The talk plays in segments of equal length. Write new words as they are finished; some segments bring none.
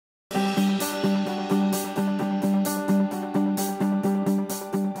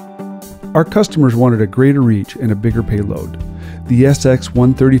Our customers wanted a greater reach and a bigger payload. The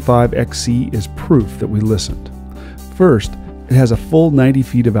SX-135 XC is proof that we listened. First, it has a full 90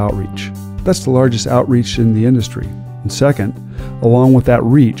 feet of outreach. That's the largest outreach in the industry. And second, along with that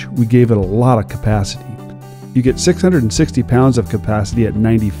reach, we gave it a lot of capacity. You get 660 pounds of capacity at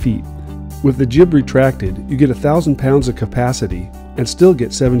 90 feet. With the jib retracted, you get 1,000 pounds of capacity and still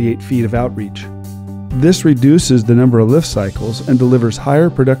get 78 feet of outreach. This reduces the number of lift cycles and delivers higher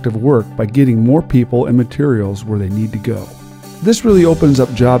productive work by getting more people and materials where they need to go. This really opens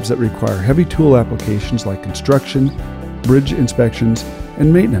up jobs that require heavy tool applications like construction, bridge inspections,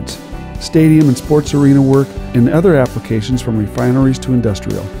 and maintenance, stadium and sports arena work, and other applications from refineries to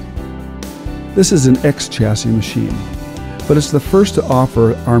industrial. This is an X chassis machine, but it's the first to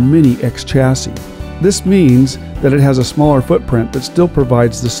offer our mini X chassis. This means that it has a smaller footprint but still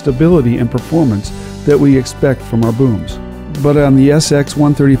provides the stability and performance that we expect from our booms. But on the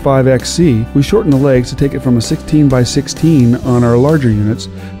SX-135 XC, we shortened the legs to take it from a 16 by 16 on our larger units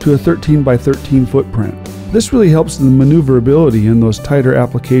to a 13 by 13 footprint. This really helps the maneuverability in those tighter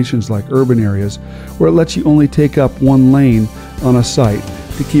applications like urban areas, where it lets you only take up one lane on a site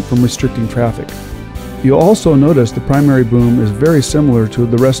to keep from restricting traffic. You'll also notice the primary boom is very similar to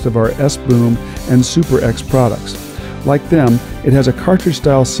the rest of our S Boom and Super X products. Like them, it has a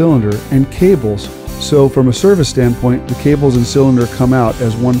cartridge-style cylinder and cables, so from a service standpoint, the cables and cylinder come out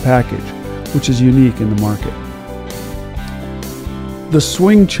as one package, which is unique in the market. The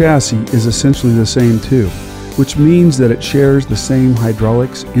swing chassis is essentially the same too, which means that it shares the same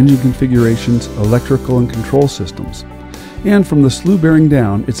hydraulics, engine configurations, electrical and control systems. And from the slew bearing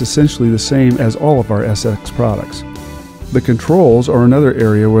down, it's essentially the same as all of our SX products. The controls are another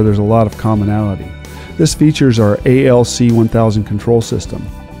area where there's a lot of commonality. This features our ALC 1000 control system.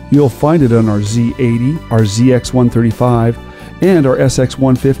 You'll find it on our Z80, our ZX135, and our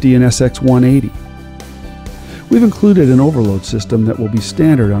SX150 and SX180. We've included an overload system that will be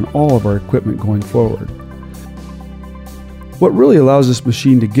standard on all of our equipment going forward. What really allows this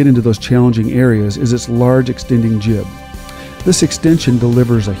machine to get into those challenging areas is its large extending jib. This extension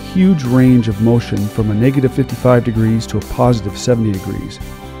delivers a huge range of motion from a negative 55 degrees to a positive 70 degrees.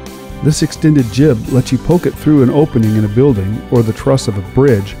 This extended jib lets you poke it through an opening in a building or the truss of a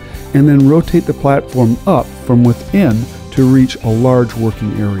bridge and then rotate the platform up from within to reach a large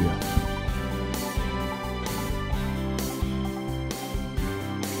working area.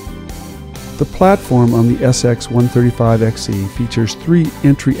 The platform on the SX-135 XC features 3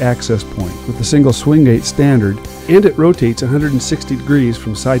 entry access points with a single swing gate standard, and it rotates 160 degrees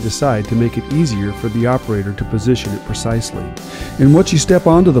from side to side to make it easier for the operator to position it precisely. And once you step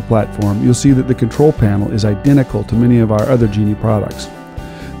onto the platform, you'll see that the control panel is identical to many of our other Genie products.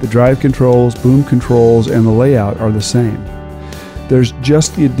 The drive controls, boom controls, and the layout are the same. There's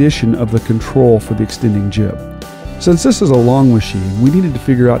just the addition of the control for the extending jib. Since this is a long machine, we needed to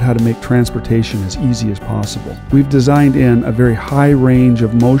figure out how to make transportation as easy as possible. We've designed in a very high range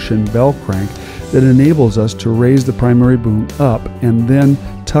of motion bell crank that enables us to raise the primary boom up and then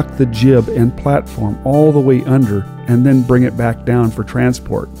tuck the jib and platform all the way under and then bring it back down for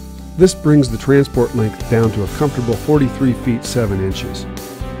transport. This brings the transport length down to a comfortable 43 feet 7 inches.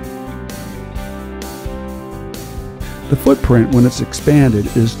 The footprint, when it's expanded,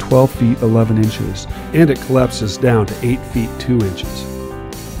 is 12 feet 11 inches, and it collapses down to 8 feet 2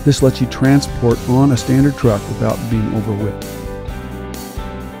 inches. This lets you transport on a standard truck without being over width.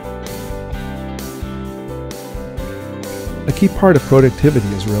 A key part of productivity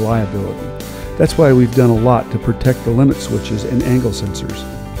is reliability. That's why we've done a lot to protect the limit switches and angle sensors.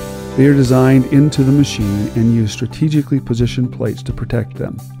 They are designed into the machine and use strategically positioned plates to protect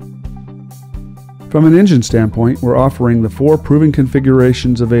them. From an engine standpoint, we're offering the 4 proven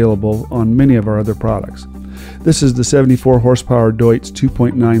configurations available on many of our other products. This is the 74 horsepower Deutz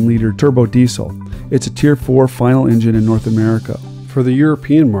 2.9 liter turbo diesel. It's a Tier 4 final engine in North America. For the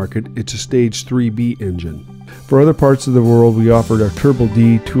European market, it's a Stage 3B engine. For other parts of the world, we offered our Turbo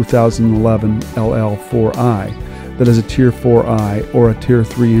D 2011 LL4i that is a Tier 4i or a Tier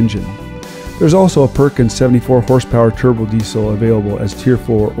 3 engine. There's also a Perkins 74 horsepower turbo diesel available as Tier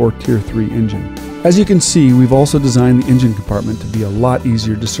 4 or Tier 3 engine. As you can see, we've also designed the engine compartment to be a lot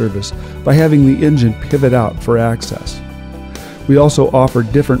easier to service by having the engine pivot out for access. We also offer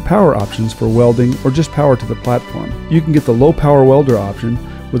different power options for welding or just power to the platform. You can get the low power welder option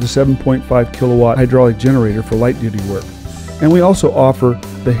with a 7.5 kilowatt hydraulic generator for light duty work. And we also offer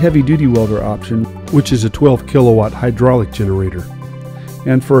the heavy duty welder option, which is a 12 kilowatt hydraulic generator.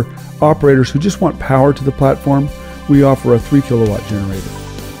 And for operators who just want power to the platform, we offer a 3 kilowatt generator.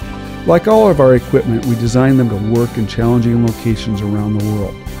 Like all of our equipment, we design them to work in challenging locations around the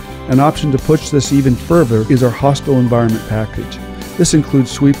world. An option to push this even further is our hostile environment package. This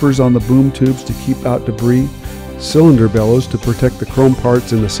includes sweepers on the boom tubes to keep out debris, cylinder bellows to protect the chrome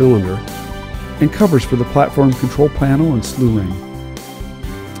parts in the cylinder, and covers for the platform control panel and slew ring.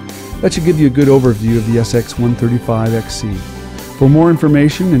 That should give you a good overview of the SX-135 XC. For more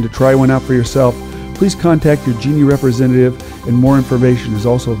information and to try one out for yourself, please contact your Genie representative, and more information is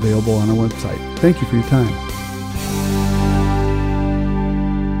also available on our website. Thank you for your time.